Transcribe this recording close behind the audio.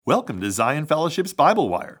Welcome to Zion Fellowship's Bible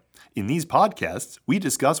Wire. In these podcasts, we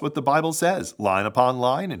discuss what the Bible says, line upon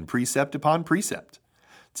line and precept upon precept.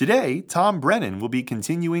 Today, Tom Brennan will be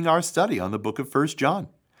continuing our study on the book of 1 John.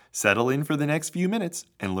 Settle in for the next few minutes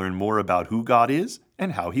and learn more about who God is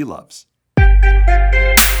and how He loves.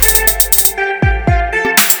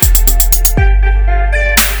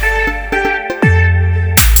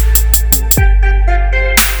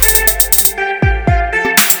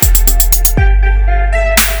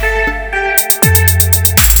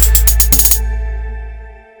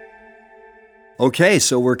 Okay,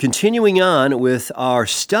 so we're continuing on with our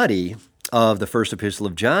study of the first epistle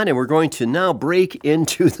of John, and we're going to now break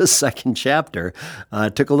into the second chapter.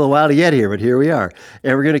 It took a little while to get here, but here we are.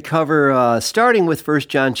 And we're going to cover, starting with 1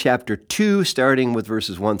 John chapter 2, starting with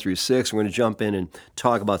verses 1 through 6. We're going to jump in and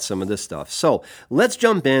talk about some of this stuff. So let's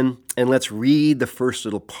jump in and let's read the first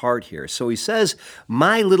little part here. So he says,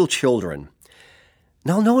 "My little children."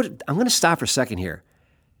 Now, note, I'm going to stop for a second here.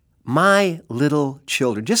 My little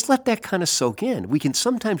children. Just let that kind of soak in. We can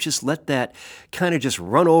sometimes just let that kind of just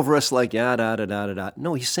run over us like, da-da-da-da-da.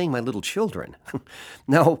 No, he's saying my little children.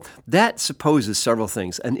 Now, that supposes several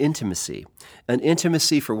things. An intimacy. An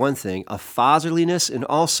intimacy, for one thing, a fatherliness, and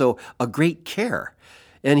also a great care.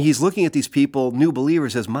 And he's looking at these people, new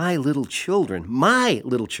believers, as my little children. My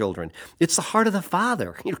little children. It's the heart of the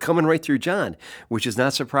Father, coming right through John, which is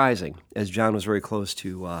not surprising, as John was very close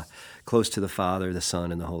to the Father, the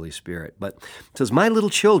Son, and the Holy Spirit. But it says, "My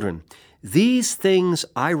little children, these things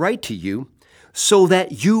I write to you so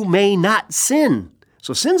that you may not sin."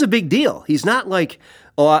 So sin's a big deal. He's not like,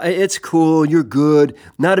 "Oh, it's cool, you're good,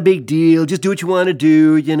 not a big deal, just do what you want to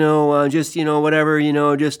do, whatever,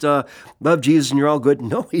 just love Jesus and you're all good."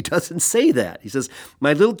 No, he doesn't say that. He says,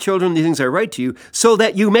 "My little children, these things I write to you so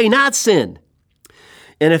that you may not sin.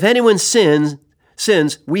 And if anyone sins,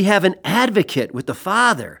 we have an advocate with the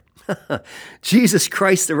Father, Jesus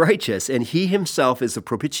Christ the righteous, and he himself is the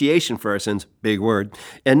propitiation for our sins," big word,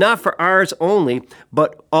 "and not for ours only,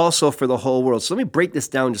 but also for the whole world." So let me break this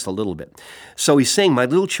down just a little bit. So he's saying, "My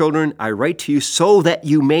little children, I write to you so that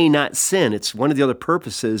you may not sin." It's one of the other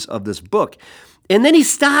purposes of this book. And then he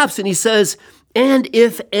stops and he says, "And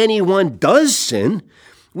if anyone does sin,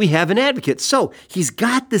 we have an advocate." So he's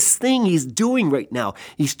got this thing he's doing right now.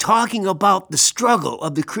 He's talking about the struggle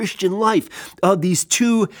of the Christian life, of these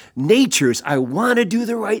two natures. I want to do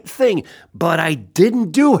the right thing, but I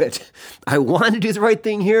didn't do it. I wanted to do the right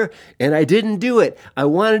thing here, and I didn't do it. I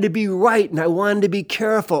wanted to be right, and I wanted to be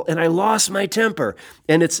careful, and I lost my temper.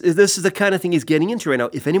 And this is the kind of thing he's getting into right now.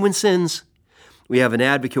 If anyone sins, we have an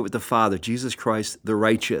advocate with the Father, Jesus Christ the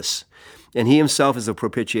righteous. And he himself is a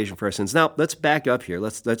propitiation for our sins. Now, let's back up here.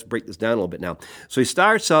 Let's break this down a little bit now. So he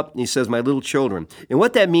starts up and he says, "My little children." And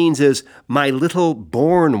what that means is my little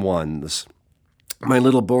born ones. My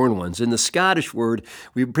little born ones. In the Scottish word,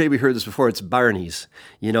 we've probably heard this before, it's Barneys.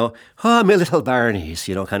 "Oh, my little Barneys,"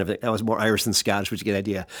 kind of, that was more Irish than Scottish, but you get the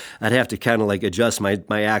idea. I'd have to kind of like adjust my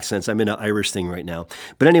accents. I'm in an Irish thing right now.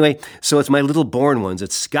 But anyway, so it's my little born ones.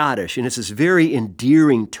 It's Scottish, and it's this very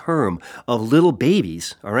endearing term of little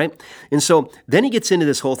babies, all right? And so then he gets into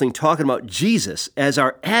this whole thing talking about Jesus as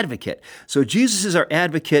our advocate. So Jesus is our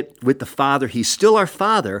advocate with the Father. He's still our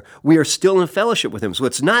Father. We are still in fellowship with him. So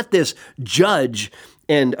it's not this judge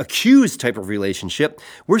and accused type of relationship.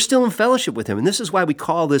 We're still in fellowship with him. And this is why we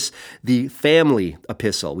call this the family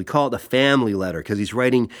epistle. We call it the family letter because he's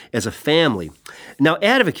writing as a family. Now,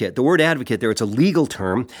 advocate, the word advocate there, it's a legal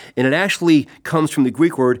term, and it actually comes from the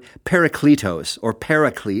Greek word parakletos or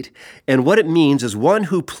paraclete. And what it means is one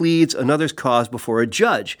who pleads another's cause before a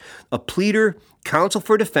judge, a pleader, counsel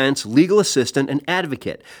for defense, legal assistant, and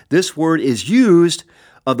advocate. This word is used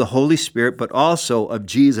of the Holy Spirit, but also of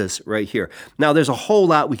Jesus right here. Now, there's a whole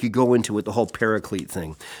lot we could go into with the whole paraclete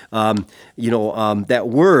thing. That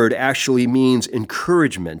word actually means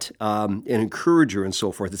encouragement, an encourager and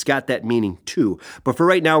so forth. It's got that meaning too. But for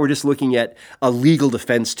right now, we're just looking at a legal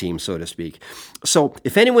defense team, so to speak. So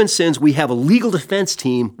if anyone sins, we have a legal defense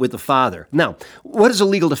team with the Father. Now, what does a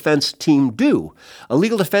legal defense team do? A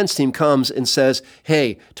legal defense team comes and says,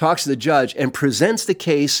 hey, talks to the judge and presents the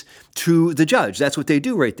case to the judge. That's what they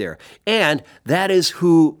do right there. And that is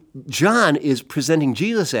who John is presenting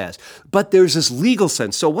Jesus as. But there's this legal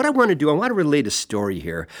sense. So what I want to do, I want to relate a story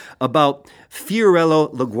here about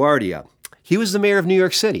Fiorello LaGuardia. He was the mayor of New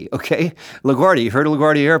York City, okay? LaGuardia, you've heard of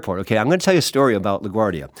LaGuardia Airport, okay? I'm going to tell you a story about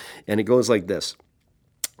LaGuardia, and it goes like this.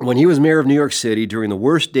 when he was mayor of New York City during the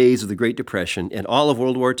worst days of the Great Depression and all of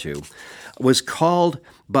World War II, was called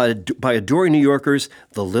by adoring New Yorkers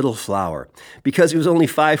the Little Flower because he was only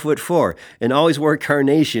 5'4" and always wore a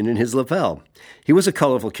carnation in his lapel. He was a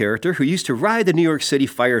colorful character who used to ride the New York City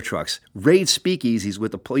fire trucks, raid speakeasies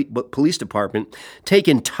with the police department, take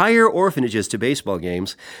entire orphanages to baseball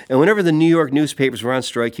games, and whenever the New York newspapers were on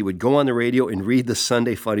strike, he would go on the radio and read the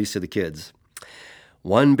Sunday funnies to the kids.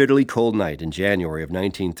 One bitterly cold night in January of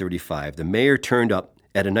 1935, the mayor turned up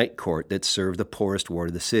at a night court that served the poorest ward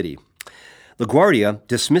of the city. LaGuardia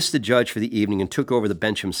dismissed the judge for the evening and took over the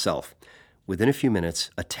bench himself. Within a few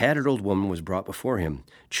minutes, a tattered old woman was brought before him,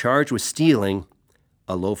 charged with stealing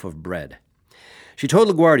a loaf of bread. She told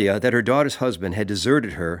LaGuardia that her daughter's husband had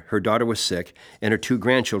deserted her daughter was sick, and her 2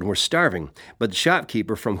 grandchildren were starving, but the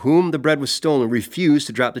shopkeeper from whom the bread was stolen refused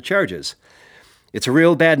to drop the charges. "It's a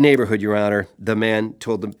real bad neighborhood, Your Honor," the man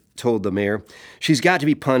told the mayor. "She's got to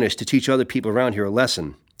be punished to teach other people around here a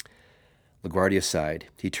lesson." LaGuardia sighed.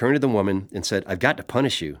 He turned to the woman and said, "I've got to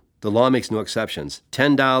punish you. The law makes no exceptions.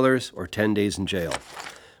 $10 or 10 days in jail."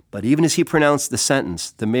 But even as he pronounced the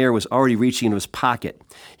sentence, the mayor was already reaching into his pocket.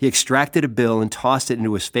 He extracted a bill and tossed it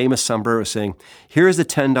into his famous sombrero, saying, "Here is the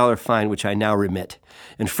 $10 fine which I now remit.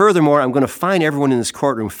 And furthermore, I'm going to fine everyone in this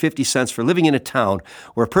courtroom 50 cents for living in a town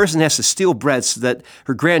where a person has to steal bread so that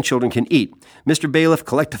her grandchildren can eat. Mr. Bailiff,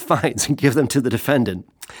 collect the fines and give them to the defendant."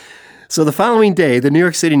 So the following day, the New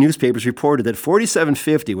York City newspapers reported that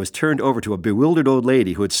 $47.50 was turned over to a bewildered old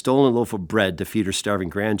lady who had stolen a loaf of bread to feed her starving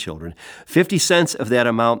grandchildren, 50 cents of that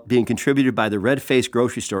amount being contributed by the red-faced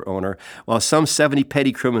grocery store owner, while some 70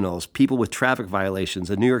 petty criminals, people with traffic violations,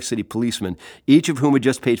 and New York City policemen, each of whom had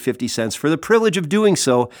just paid 50 cents for the privilege of doing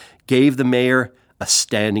so, gave the mayor a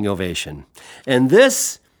standing ovation. And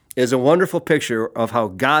this is a wonderful picture of how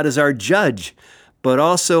God is our judge, but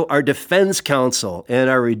also our defense counsel and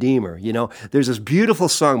our Redeemer. You know, there's this beautiful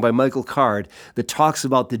song by Michael Card that talks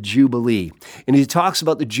about the Jubilee. And he talks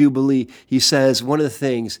about the Jubilee. He says, one of the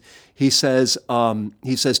things, he says,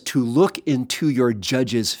 to look into your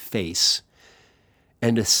judge's face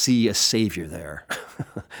and to see a Savior there.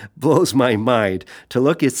 Blows my mind to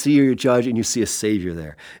look and see your judge and you see a Savior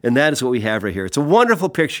there. And that is what we have right here. It's a wonderful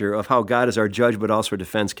picture of how God is our judge, but also our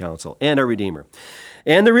defense counsel and our Redeemer.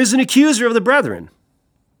 And there is an accuser of the brethren.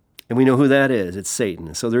 And we know who that is. It's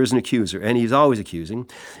Satan. So there is an accuser, and he's always accusing.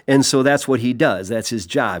 And so that's what he does. That's his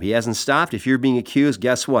job. He hasn't stopped. If you're being accused,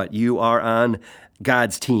 guess what? You are on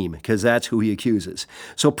God's team, because that's who he accuses.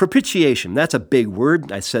 So propitiation, that's a big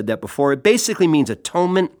word. I said that before. It basically means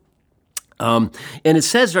atonement. And it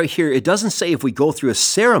says right here, it doesn't say if we go through a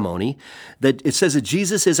ceremony, that it says that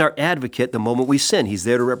Jesus is our advocate the moment we sin. He's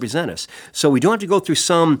there to represent us. So we don't have to go through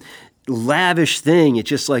some lavish thing.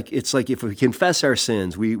 It's like if we confess our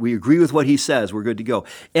sins, we agree with what he says, we're good to go.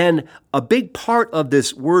 And a big part of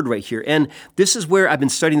this word right here, and this is where I've been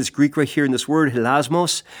studying this Greek right here in this word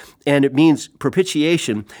hilasmos, and it means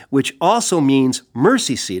propitiation, which also means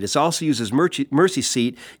mercy seat. It's also used as mercy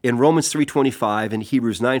seat in Romans 3:25 and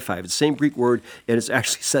Hebrews 9:5. It's the same Greek word, and it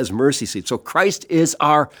actually says mercy seat. So Christ is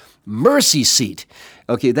our mercy seat.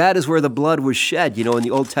 Okay, that is where the blood was shed, in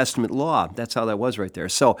the Old Testament law. That's how that was right there.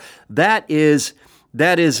 So that is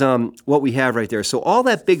what we have right there. So all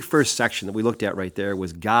that big first section that we looked at right there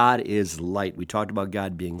was God is light. We talked about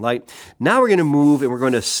God being light. Now we're going to move and we're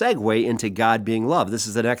going to segue into God being love. This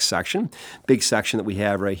is the next section, big section that we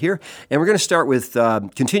have right here. And we're going to start with,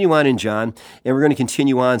 continue on in John, and we're going to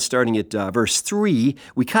continue on starting at verse 3.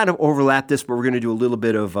 We kind of overlap this, but we're going to do a little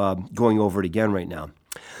bit of going over it again right now.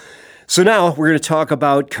 So now we're going to talk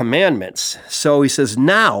about commandments. So he says,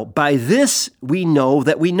 now by this we know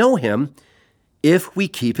that we know him if we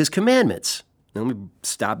keep his commandments. Now let me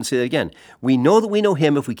stop and say that again. We know that we know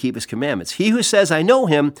him if we keep his commandments. He who says, I know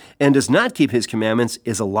him, and does not keep his commandments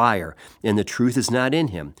is a liar, and the truth is not in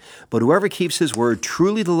him. But whoever keeps his word,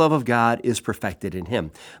 truly the love of God is perfected in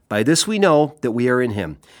him. By this we know that we are in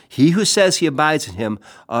him. He who says he abides in him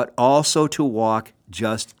ought also to walk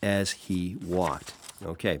just as he walked.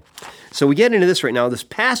 Okay, so we get into this right now. This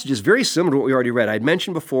passage is very similar to what we already read. I had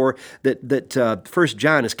mentioned before that 1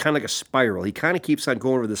 John is kind of like a spiral. He kind of keeps on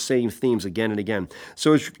going over the same themes again and again.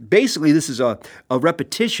 So it's basically this is a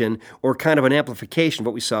repetition or kind of an amplification of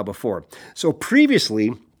what we saw before. So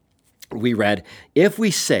previously we read, if we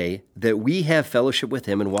say that we have fellowship with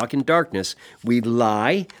him and walk in darkness, we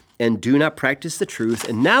lie and do not practice the truth.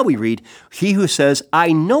 And now we read, he who says,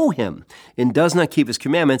 I know him, and does not keep his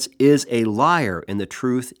commandments is a liar, and the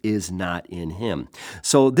truth is not in him.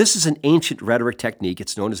 So this is an ancient rhetoric technique.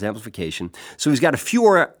 It's known as amplification. So he's got a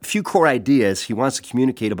few core ideas he wants to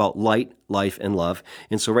communicate about light, life, and love.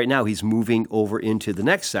 And so right now he's moving over into the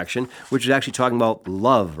next section, which is actually talking about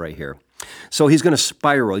love right here. So he's going to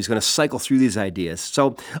spiral. He's going to cycle through these ideas.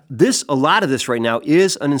 So a lot of this right now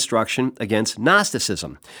is an instruction against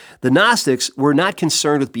Gnosticism. The Gnostics were not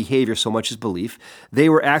concerned with behavior so much as belief. They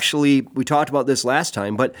were actually, we talked about this last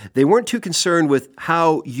time, but they weren't too concerned with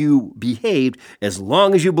how you behaved as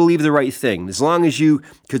long as you believed the right thing. As long as you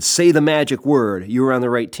could say the magic word, you were on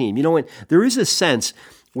the right team. You know, there is a sense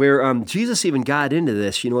where Jesus even got into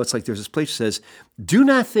this. It's like there's this place that says, do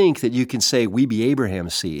not think that you can say, we be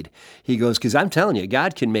Abraham's seed. He goes, because I'm telling you,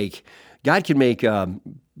 God can make any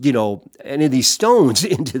of these stones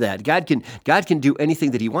into that. God can do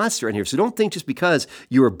anything that he wants to right here. So don't think just because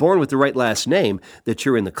you were born with the right last name that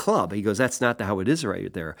you're in the club. He goes, that's not how it is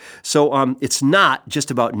right there. So it's not just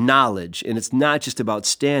about knowledge, and it's not just about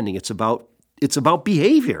standing. It's about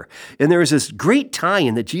behavior. And there is this great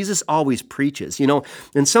tie-in that Jesus always preaches,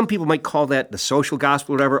 and some people might call that the social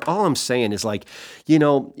gospel or whatever. All I'm saying is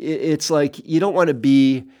it's like you want to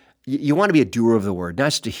be a doer of the word,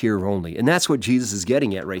 not just a hearer only. And that's what Jesus is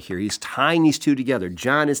getting at right here. He's tying these two together.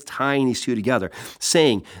 John is tying these two together,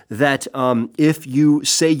 saying that if you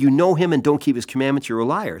say you know him and don't keep his commandments, you're a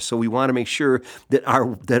liar. So we want to make sure that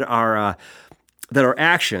our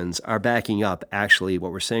actions are backing up actually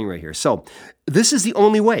what we're saying right here. So this is the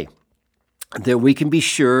only way that we can be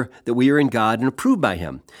sure that we are in God and approved by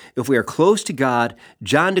him. If we are close to God,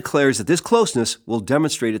 John declares that this closeness will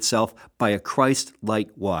demonstrate itself by a Christ-like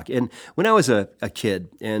walk. And when I was a kid,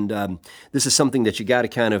 and this is something that you got to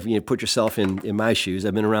kind of put yourself in my shoes.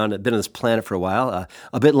 I've been on this planet for a while,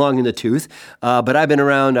 a bit long in the tooth, but I've been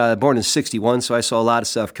around, born in 61, so I saw a lot of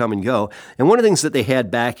stuff come and go. And one of the things that they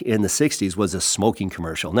had back in the 60s was a smoking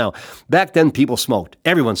commercial. Now, back then people smoked.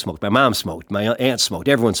 Everyone smoked. My mom smoked. My aunt smoked.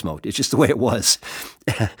 Everyone smoked. It's just the way it was.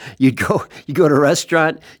 You go to a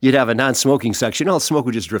restaurant, you'd have a non-smoking section, all the smoke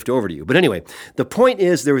would just drift over to you. But anyway, the point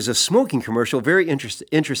is there was a smoking commercial, very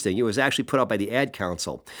interesting. It was actually put out by the Ad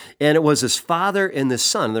Council. And it was this father and this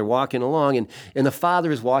son. They're walking along, and the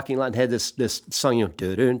father is walking along and had this song,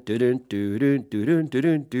 doo-doo, doo-doo, doo-doo, doo-doo,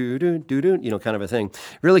 doo-doo, doo-doo, doo-doo, kind of a thing.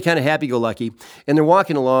 Really kind of happy-go-lucky. And they're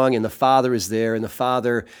walking along, and the father is there, and the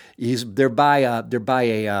father, they're by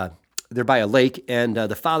a lake, and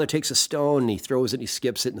the father takes a stone, and he throws it, and he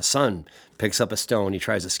skips it, and the son picks up a stone, he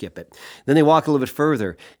tries to skip it. Then they walk a little bit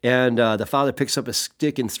further, and the father picks up a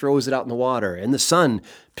stick and throws it out in the water, and the son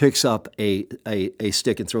picks up a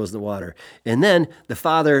stick and throws it in the water. And then the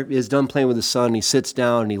father is done playing with the son, and he sits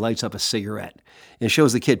down, and he lights up a cigarette. And it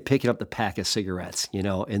shows the kid picking up the pack of cigarettes,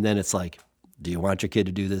 and then it's like, do you want your kid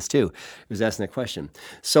to do this too? He was asking that question.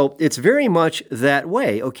 So it's very much that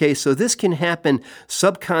way. Okay, so this can happen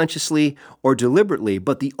subconsciously or deliberately,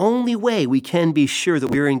 but the only way we can be sure that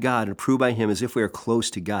we're in God and approved by him is if we are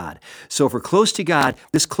close to God. So if we're close to God,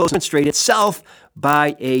 this closeness demonstrates itself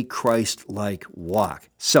by a Christ-like walk.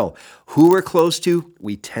 So who we're close to,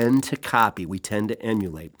 we tend to copy, we tend to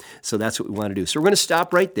emulate. So that's what we want to do. So we're going to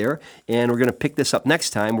stop right there, and we're going to pick this up next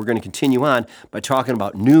time. We're going to continue on by talking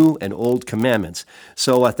about new and old commandments.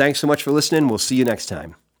 So thanks so much for listening. We'll see you next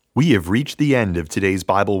time. We have reached the end of today's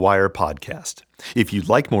Bible Wire podcast. If you'd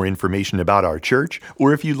like more information about our church,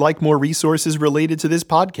 or if you'd like more resources related to this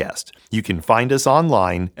podcast, you can find us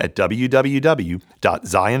online at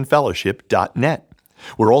www.zionfellowship.net.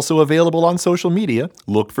 We're also available on social media.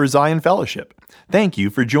 Look for Zion Fellowship. Thank you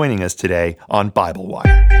for joining us today on Bible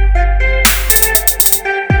Wire.